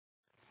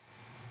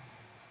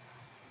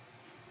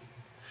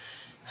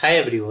Hi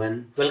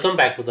everyone, welcome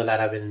back to the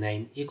Laravel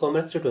 9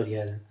 e-commerce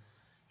tutorial.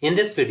 In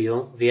this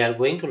video, we are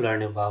going to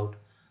learn about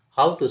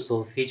how to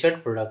show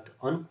featured product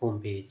on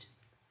homepage.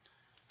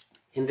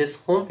 In this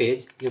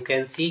homepage, you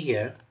can see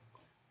here,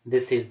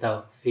 this is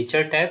the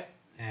feature tab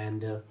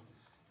and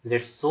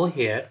let's show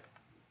here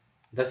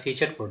the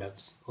featured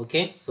products.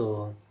 Okay,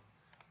 so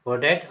for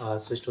that,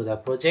 switch to the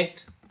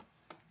project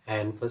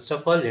and first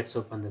of all, let's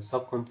open the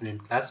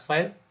subcomponent class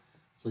file.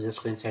 So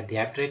just go inside the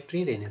app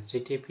directory, then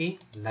http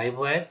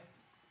livewire.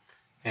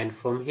 And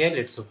from here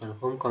let's open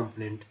home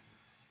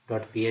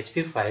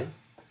component.php file,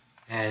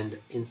 and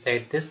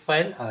inside this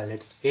file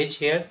let's fetch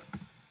here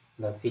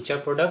the feature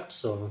product.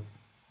 So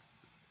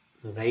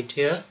right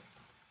here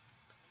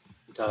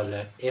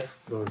 $f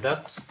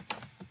products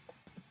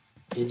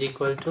is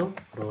equal to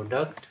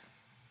product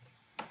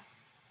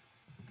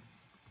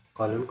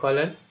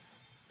colon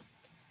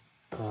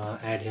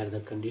add here the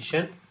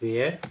condition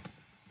where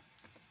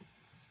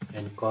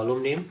and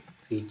column name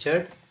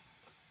featured.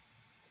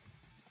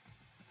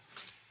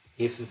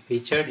 If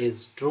featured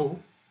is true,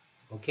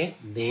 okay,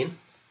 then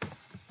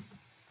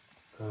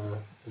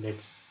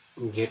let's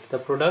get the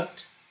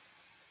product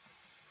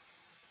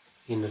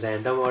in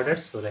random order.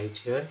 So right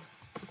here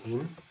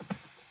in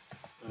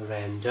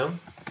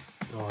random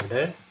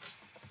order,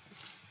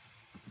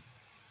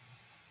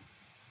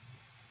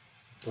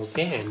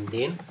 okay, and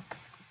then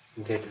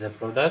get the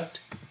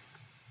product,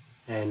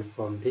 and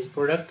from this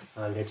product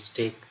let's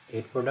take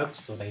 8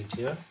 products. So right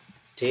here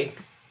take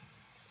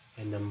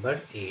and number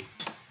 8.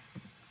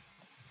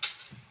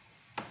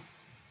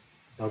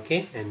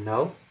 Okay, and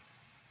now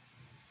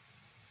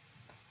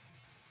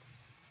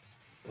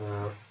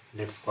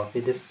let's copy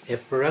this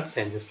F products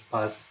and just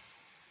pass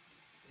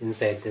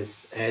inside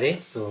this array.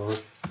 So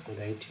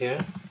right here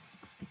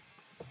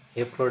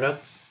F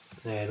products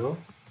arrow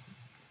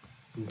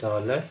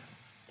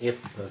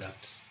 $F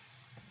products.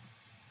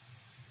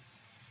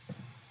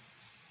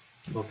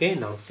 Okay,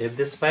 now save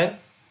this file.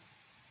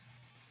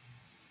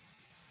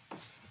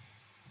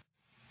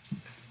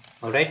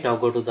 Alright, now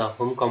go to the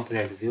home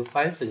component view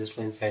file. So just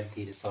go inside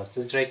the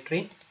resources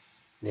directory,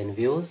 then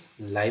views,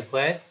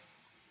 livewire,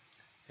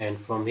 and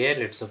from here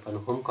let's open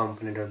home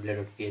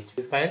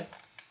component.blade.php file,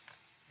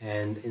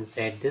 and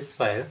inside this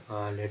file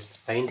let's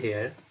find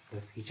here the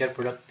feature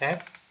product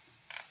tab,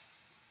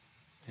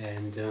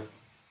 and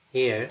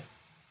here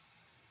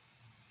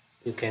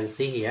you can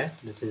see here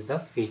this is the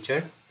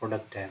featured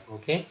product tab.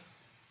 Okay,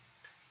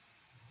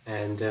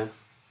 and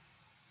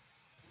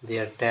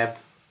their tab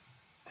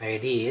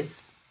ID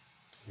is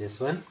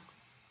this one,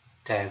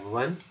 tab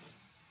 1.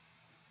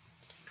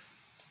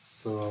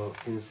 So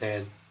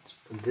inside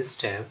this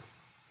tab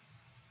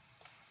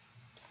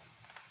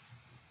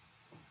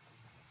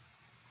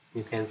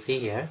you can see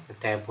here the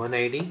tab 1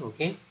 ID.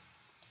 Okay,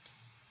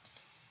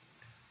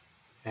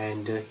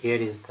 and here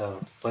is the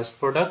first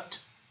product.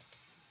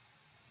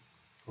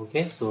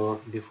 Okay,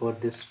 so before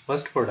this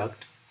first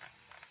product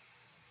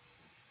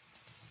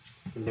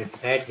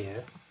let's add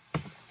here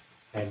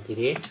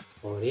 @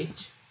 for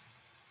each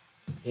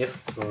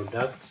F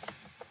products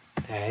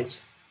as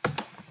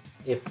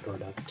F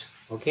product.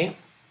 Okay,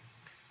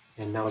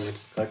 and now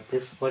let's cut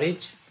this for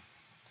each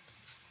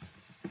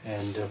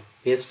and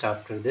paste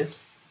after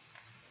this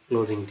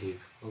closing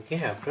div.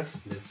 Okay, after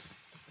this,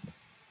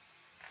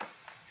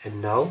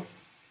 and now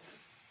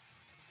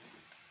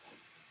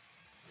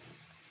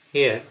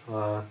here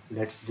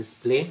let's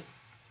display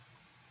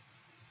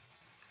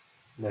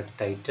the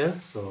title.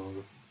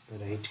 So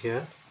right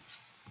here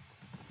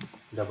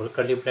double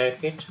curly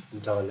bracket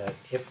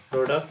 $F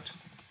product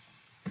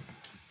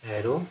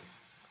arrow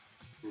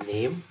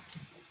name,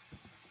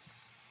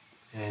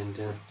 and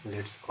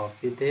let's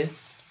copy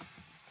this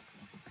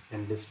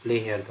and display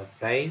here the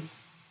price,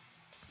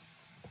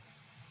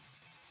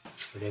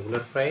 regular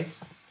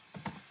price.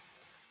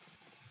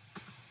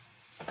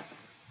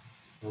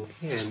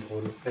 Okay, and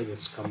all price,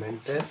 just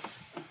comment this.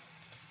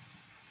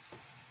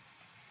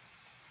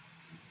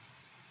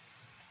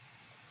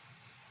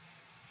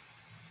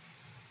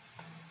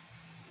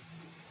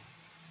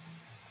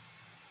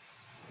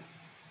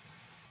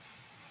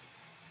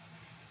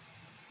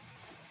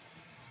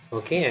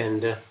 Okay,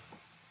 and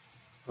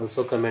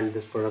also comment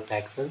this product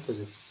action. So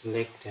just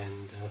select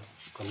and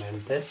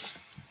comment this,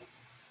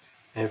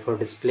 and for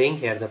displaying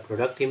here the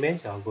product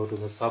image I'll go to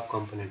the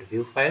subcomponent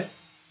view file,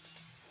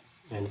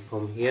 and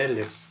from here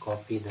let's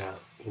copy the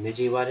image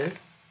URL.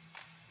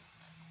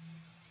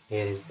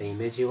 Here is the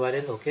image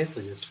URL. Okay, so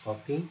just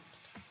copy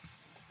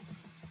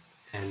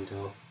and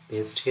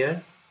paste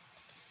here.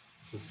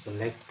 So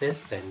select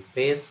this and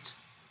paste.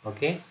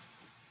 Okay,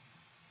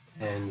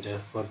 and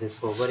for this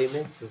hover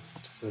image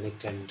just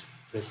select and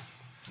press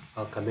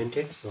comment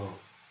it. So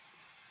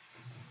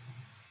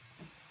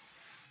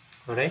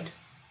alright,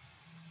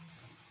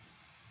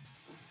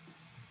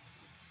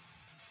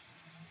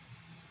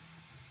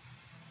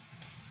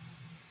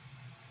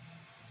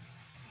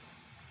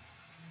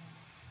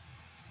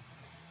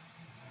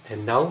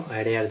 and now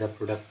add here the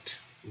product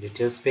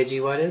details page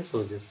URL.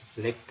 So just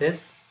select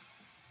this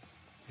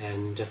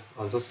and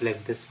also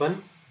select this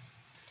one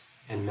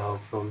And now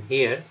from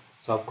here,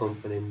 sub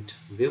component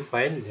view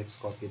file, let's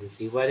copy this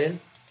URL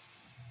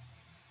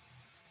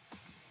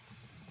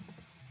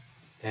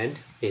and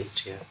paste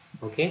here.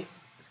 Okay,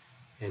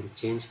 and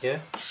change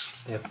here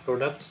F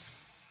products,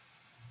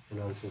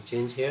 and also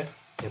change here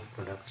F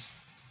products.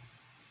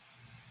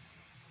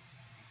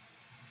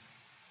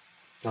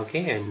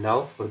 Okay, and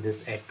now for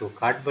this add to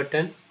cart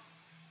button,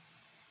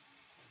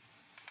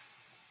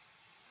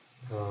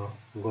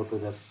 go to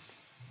the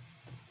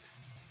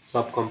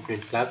sub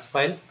component class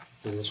file.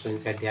 So just go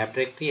inside the app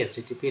directory,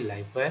 http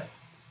livewire,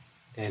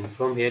 and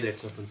from here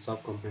let's open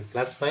sub component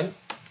class file,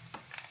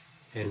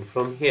 and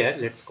from here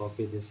let's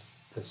copy this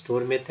the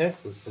store method.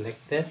 So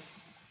select this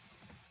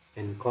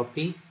and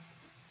copy,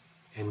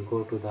 and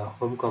go to the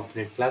home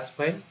component class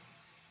file,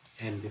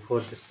 and before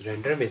this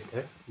render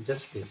method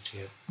just paste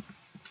here.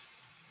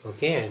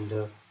 Okay,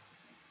 and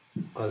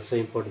also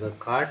import the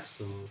cart.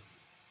 So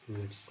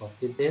let's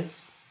copy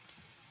this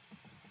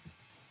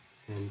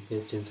and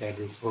paste inside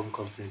this home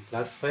component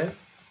class file.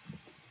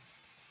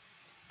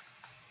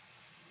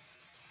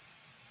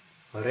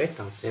 Alright,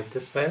 now save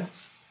this file.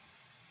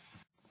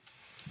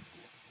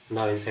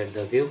 Now inside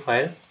the view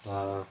file,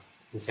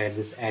 inside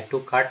this add to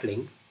cart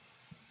link,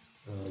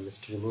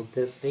 just remove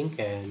this link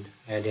and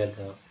add here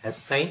the S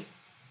sign,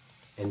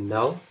 and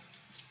now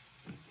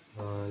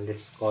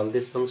let's call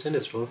this function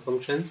a store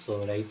function.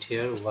 So right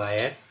here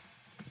wire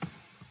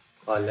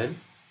colon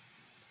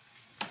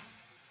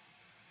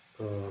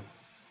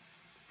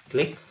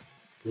click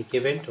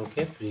event.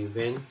 Okay,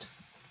 prevent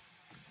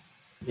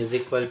is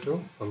equal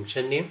to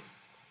function name,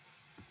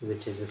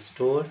 which is a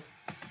store,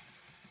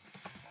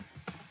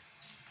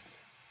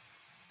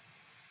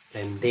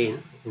 and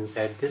then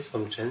inside this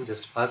function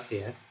just pass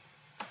here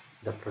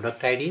the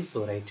product ID.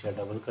 So write here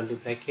double curly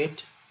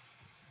bracket,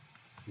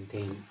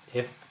 then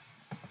F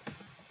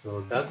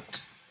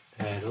product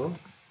arrow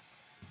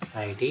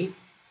ID,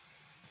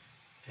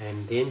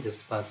 and then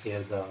just pass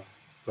here the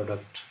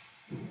product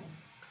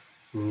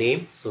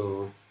name.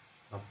 So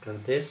after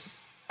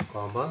this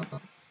comma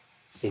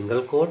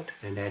single quote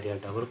and add your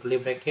double curly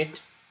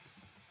bracket,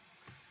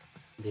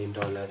 then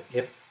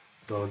 $F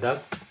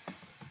product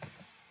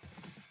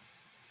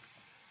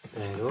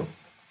arrow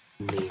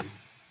name,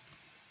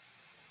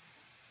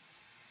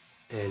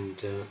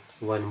 and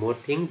one more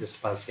thing,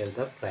 just pass here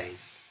the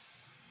price.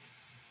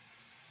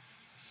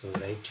 So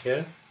right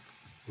here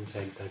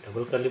inside the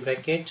double curly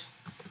bracket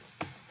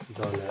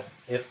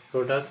 $F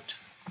product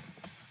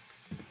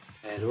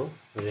arrow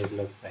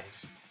regular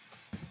price.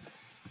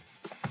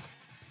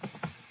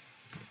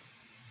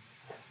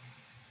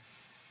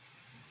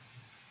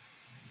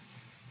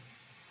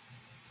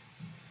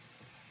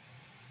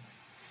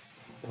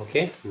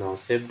 Okay, now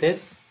save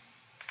this,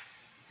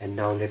 and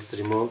now let's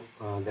remove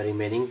the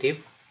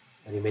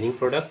remaining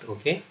product.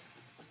 Okay,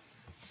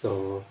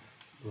 so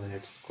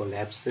let's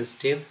collapse this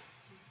div.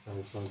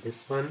 So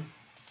this one,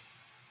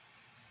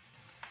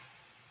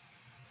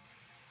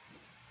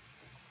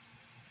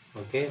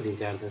 okay,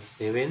 these are the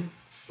 7.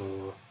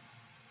 So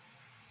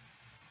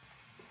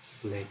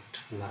select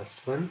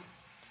last one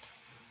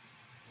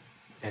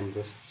and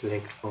just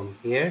select from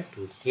here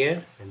to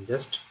here and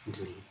just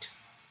delete.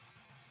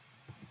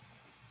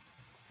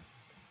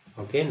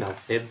 Okay, now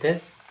save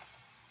this,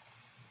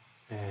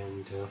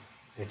 and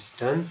it's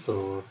done.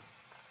 So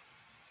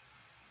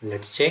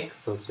let's check.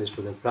 So switch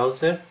to the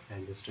browser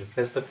and just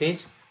refresh the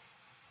page,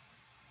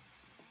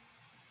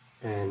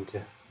 and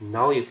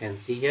now you can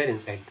see here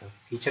inside the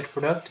featured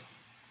product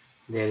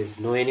there is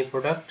no any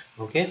product.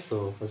 Okay,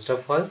 so first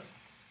of all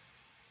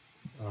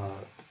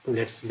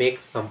let's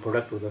make some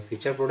product to the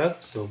feature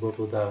product. So go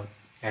to the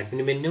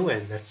admin menu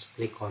and let's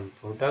click on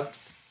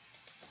products.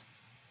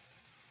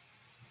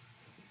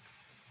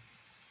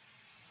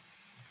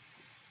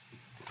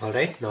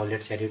 Alright, now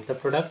let's edit the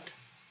product.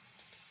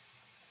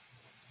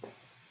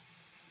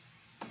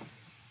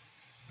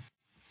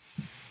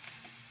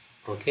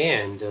 Okay,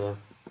 and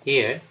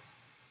here,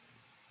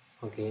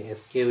 okay,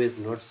 SKU is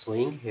not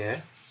showing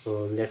here,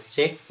 so let's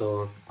check.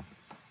 So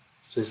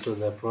switch to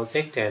the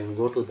project and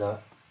go to the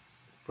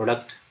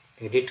product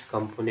edit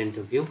component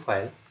view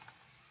file.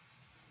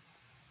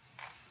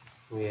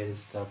 Where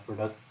is the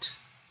product?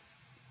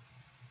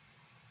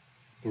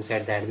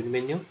 Inside the admin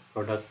menu,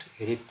 product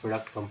edit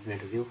product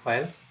component view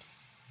file,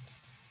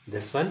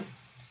 this one,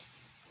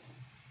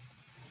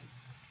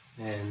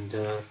 and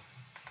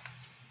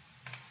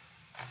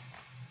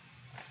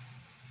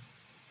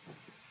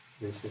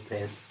this is the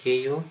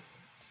SKU.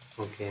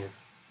 Okay,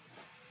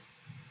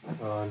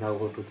 now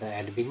go to the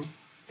admin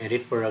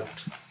edit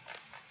product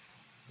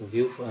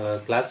view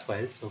class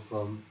file. So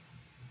from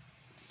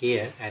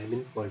here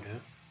admin folder,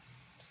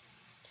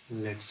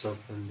 let's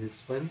open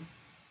this one.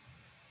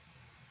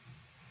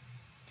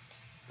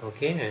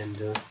 Okay,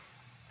 and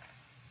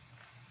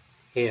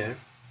here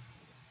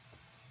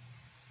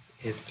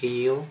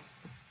SKU.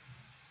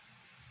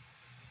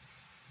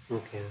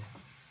 Okay,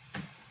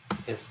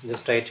 yes,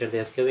 just write here the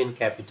SKU in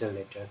capital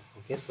letter.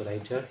 Okay, so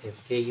write here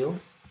SKU,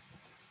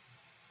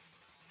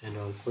 and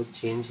also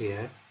change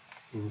here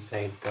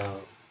inside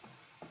the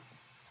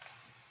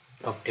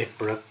update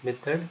product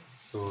method.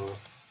 So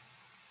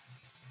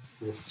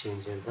just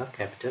change here the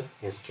capital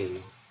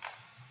SKU.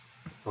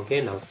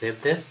 Okay, now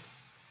save this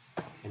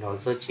and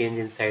also change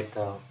inside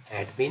the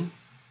admin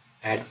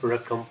add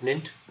product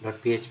component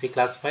 .php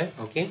class file.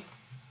 Okay,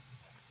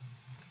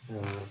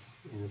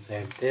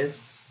 inside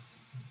this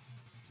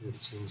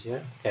just change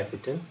here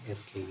capital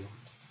SKU.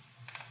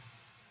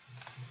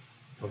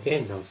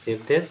 Okay, now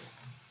save this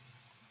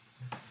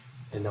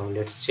and now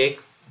let's check.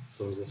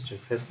 So just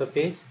refresh the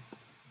page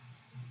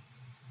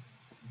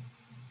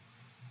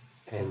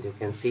and you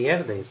can see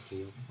here the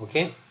SKU.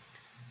 Okay,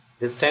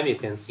 this time you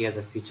can see here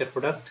the feature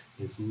product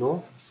is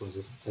no, so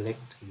just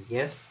select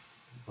yes.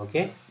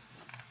 Okay,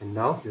 and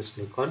now just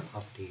click on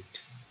update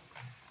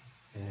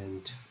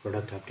and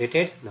product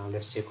updated. Now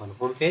let's check on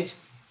home page.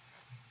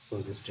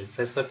 So just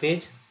refresh the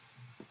page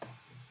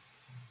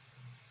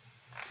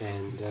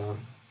and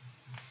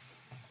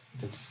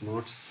it's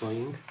not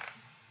showing.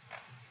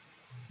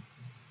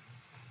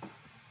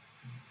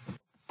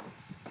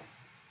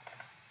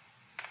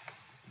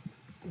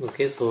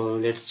 Okay, so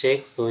let's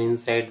check. So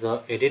inside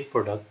the edit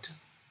product,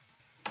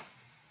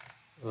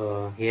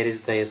 here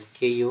is the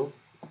SKU.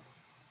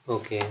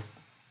 Okay,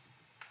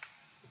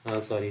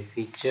 sorry,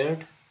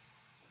 featured.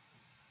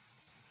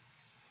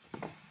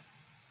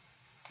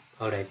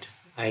 Alright,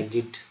 I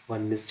did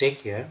one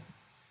mistake here.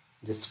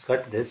 Just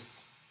cut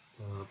this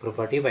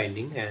property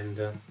binding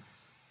and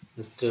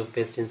just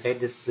paste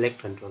inside this select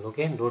control.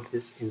 Okay, note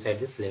this inside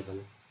this label.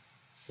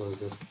 So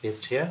just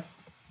paste here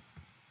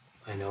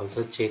and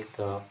also check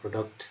the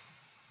product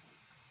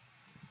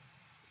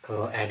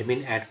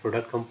admin add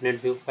product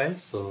component view file.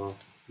 So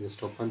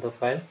just open the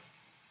file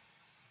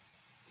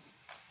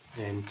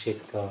and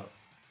check the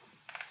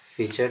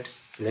featured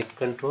select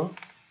control.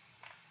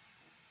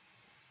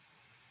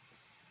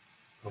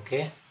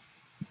 Okay,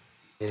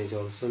 there is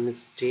also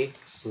mistake,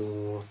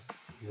 so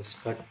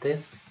just cut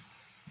this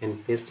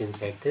and paste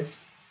inside this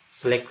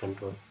select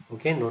control.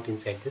 Okay, not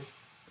inside this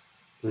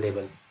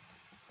label.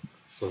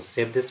 So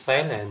save this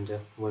file and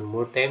one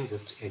more time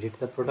just edit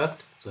the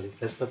product. So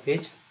refresh the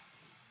page.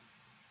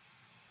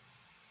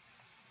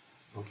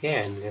 Okay,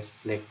 and let's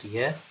select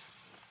yes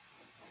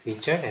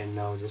feature and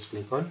now just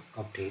click on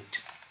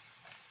update.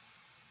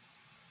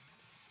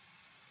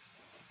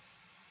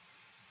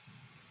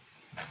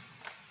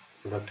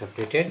 Product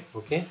updated.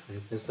 Okay,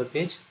 refresh the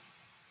page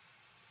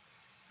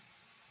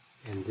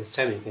and this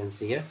time you can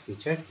see here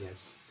featured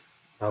yes.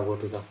 Now go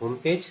to the home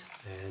page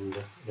and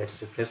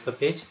let's refresh the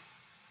page.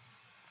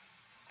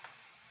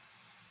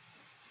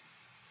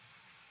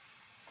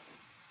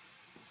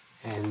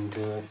 And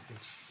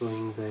it's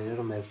showing the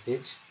error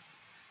message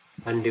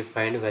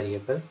undefined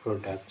variable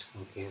product.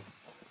 Okay,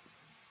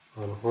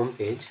 on home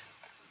page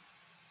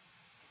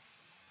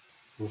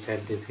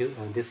inside the view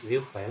this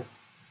view file.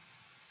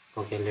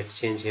 Okay, let's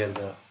change here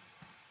the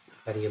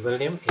variable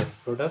name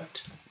f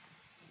product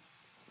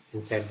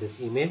inside this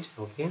image.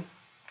 Okay,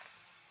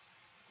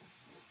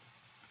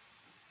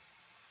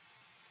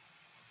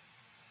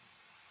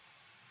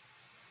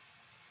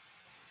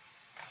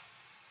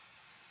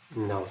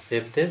 now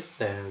save this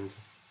and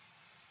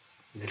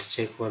let's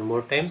check one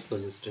more time. So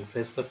just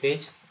refresh the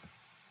page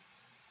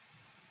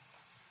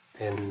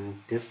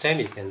and this time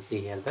you can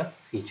see here the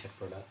featured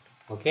product.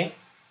 Okay,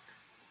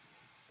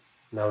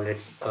 now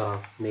let's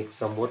make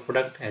some more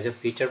product as a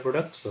feature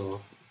product.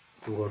 So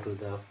go to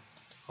the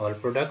all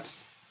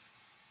products.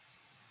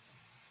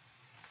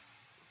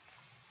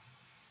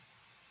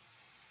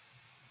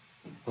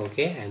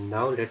 Okay, and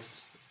now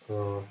let's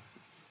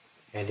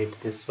edit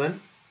this one.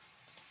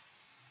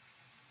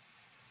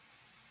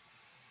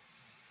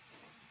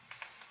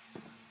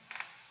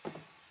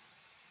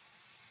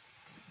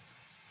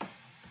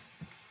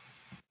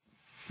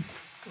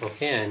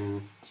 Okay,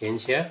 and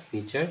change here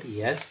featured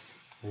yes.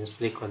 Just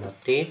click on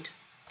update.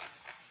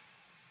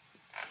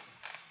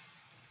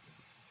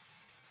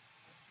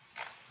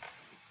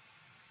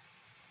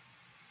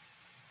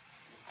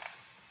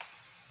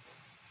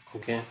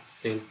 Okay,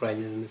 sale price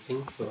is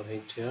missing, so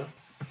right here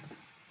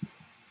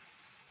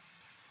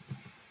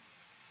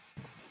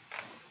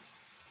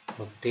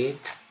update.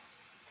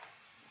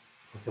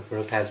 Okay,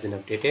 product has been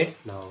updated.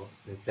 Now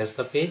refresh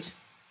the page.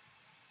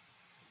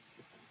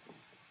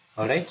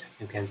 Alright,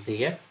 you can see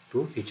here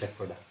two featured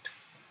product.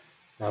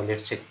 Now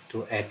let's check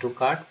to add to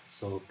cart.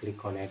 So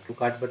click on add to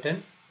cart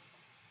button.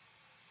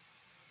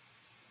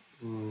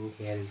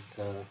 Here is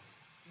the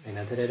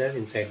another error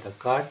inside the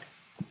cart.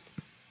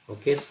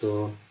 Okay,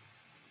 so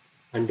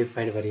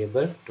undefined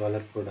variable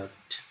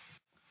 $product.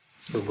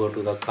 So go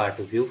to the cart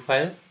view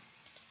file.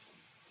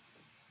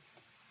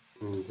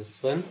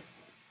 This one.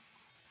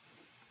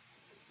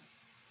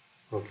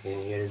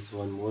 Okay, here is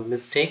one more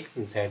mistake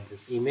inside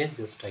this image.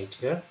 Just write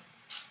here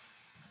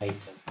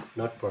item,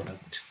 not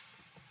product.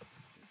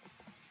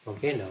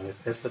 Okay, now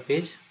refresh the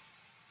page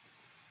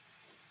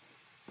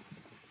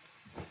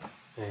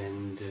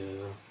and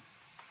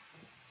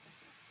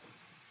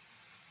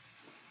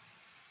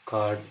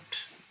cart.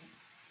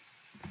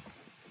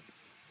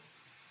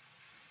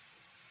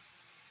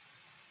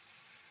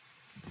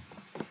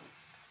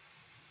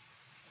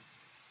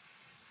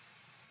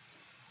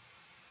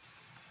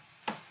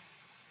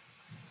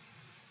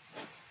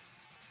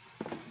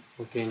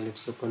 Okay,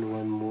 let's open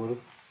one more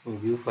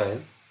view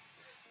file,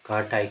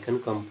 cart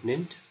icon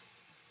component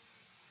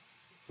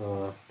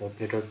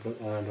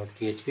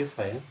 .php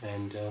file,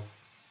 and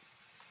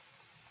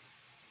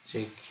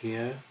check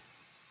here.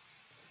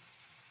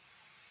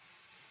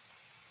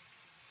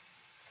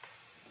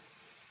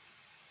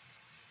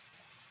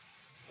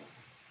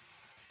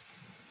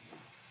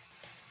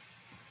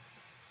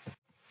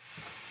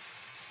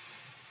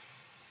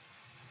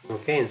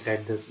 Okay,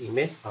 inside this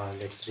image,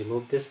 let's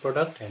remove this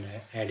product and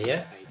add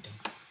here item,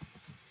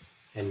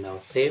 and now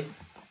save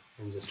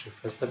and just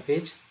refresh the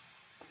page.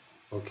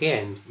 Okay,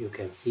 and you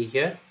can see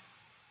here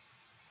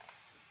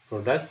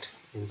product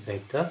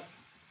inside the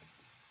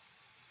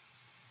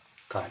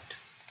cart.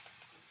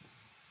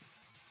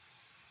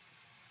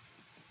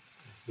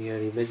 Here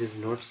image is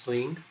not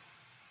showing.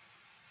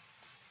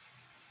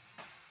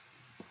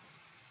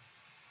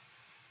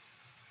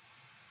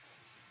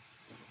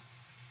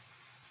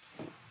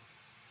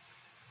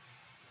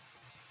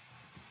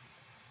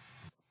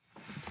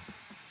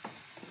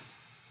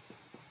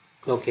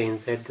 Okay,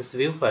 inside this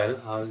view file,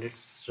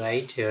 let's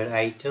write here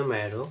item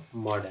arrow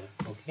model.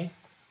 Okay,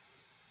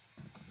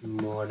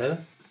 model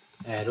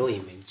arrow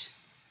image,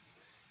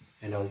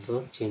 and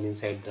also change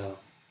inside the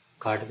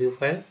cart view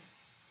file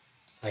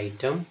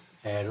item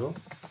arrow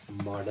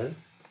model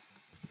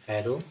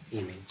arrow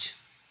image.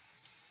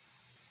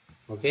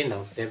 Okay,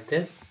 now save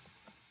this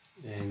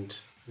and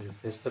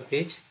refresh the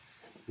page.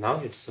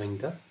 Now it's showing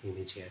the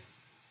image here.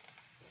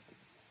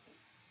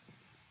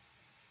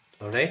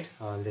 Alright,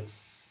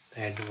 let's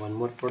add one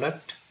more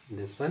product,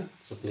 this one.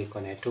 So click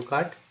on add to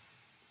cart,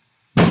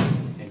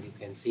 and you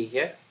can see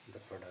here the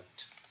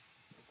product.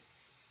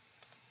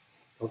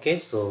 Okay,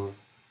 so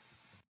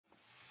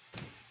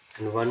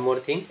and one more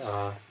thing,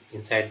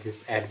 inside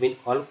this admin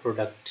all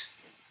product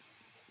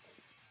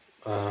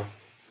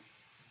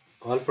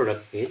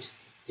page,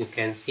 you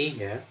can see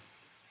here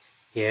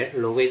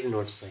logo is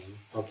not showing.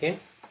 Okay,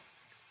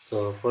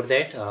 so for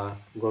that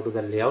go to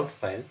the layout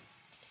file,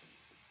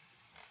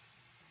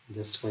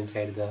 just go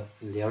inside the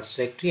layouts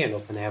directory and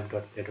open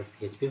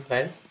app.play.php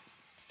file,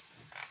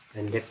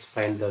 and let's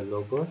find the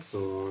logo.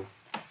 So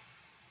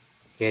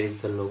here is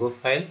the logo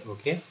file.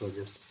 Okay, so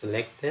just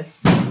select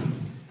this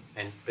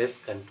and press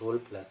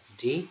Ctrl plus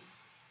D,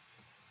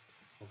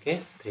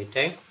 okay, 3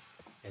 times,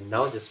 and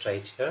now just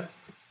write here,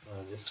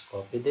 just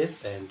copy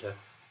this and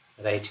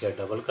write here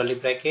double curly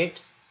bracket,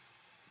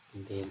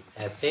 then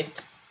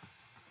asset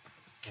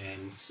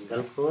and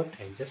single quote,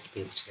 and just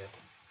paste here.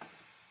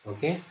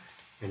 Okay,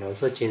 and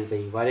also change the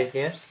URL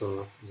here.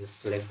 So just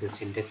select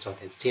this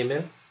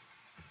index.html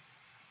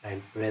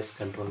and press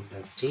Ctrl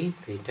plus D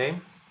 3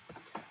 times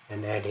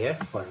and add here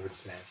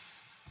 /.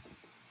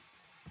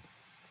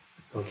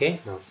 Okay,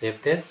 now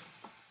save this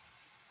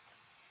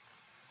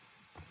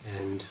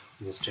and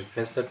just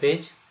refresh the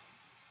page.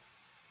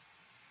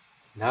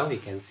 Now we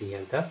can see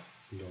here the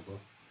logo.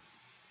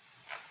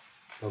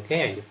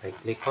 Okay, and if I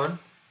click on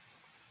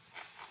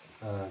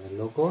the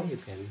logo, you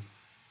can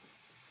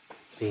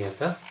see here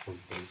the home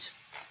page.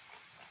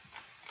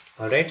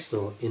 Alright,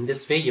 so in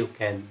this way you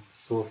can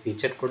show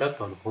featured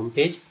product on home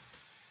page.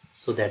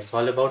 So that's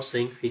all about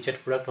showing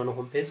featured product on a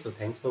home page. So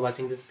thanks for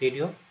watching this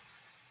video,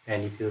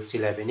 and if you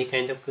still have any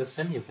kind of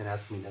question, you can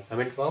ask me in the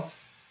comment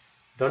box.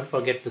 Don't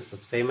forget to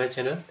subscribe my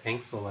channel.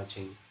 Thanks for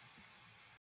watching.